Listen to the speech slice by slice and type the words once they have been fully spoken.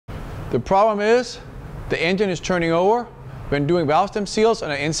The problem is the engine is turning over when doing valve stem seals on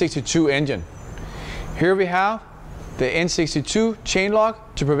an N62 engine. Here we have the N62 chain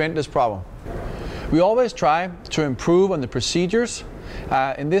lock to prevent this problem. We always try to improve on the procedures.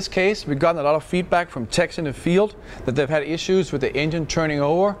 In this case, we've gotten a lot of feedback from techs in the field that they've had issues with the engine turning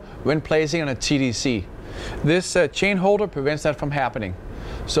over when placing on a TDC. This chain holder prevents that from happening.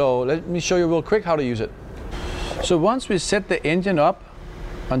 So let me show you real quick how to use it. So once we set the engine up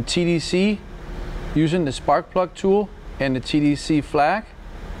on TDC using the spark plug tool and the TDC flag,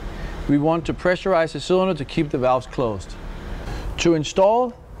 we want to pressurize the cylinder to keep the valves closed. To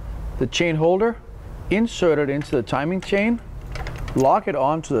install the chain holder, insert it into the timing chain, lock it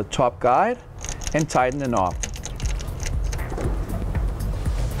onto the top guide, and tighten the knob.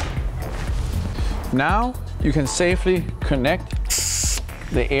 Now you can safely connect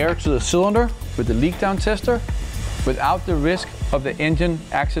the air to the cylinder with the leak down tester without the risk of the engine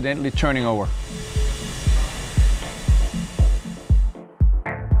accidentally turning over.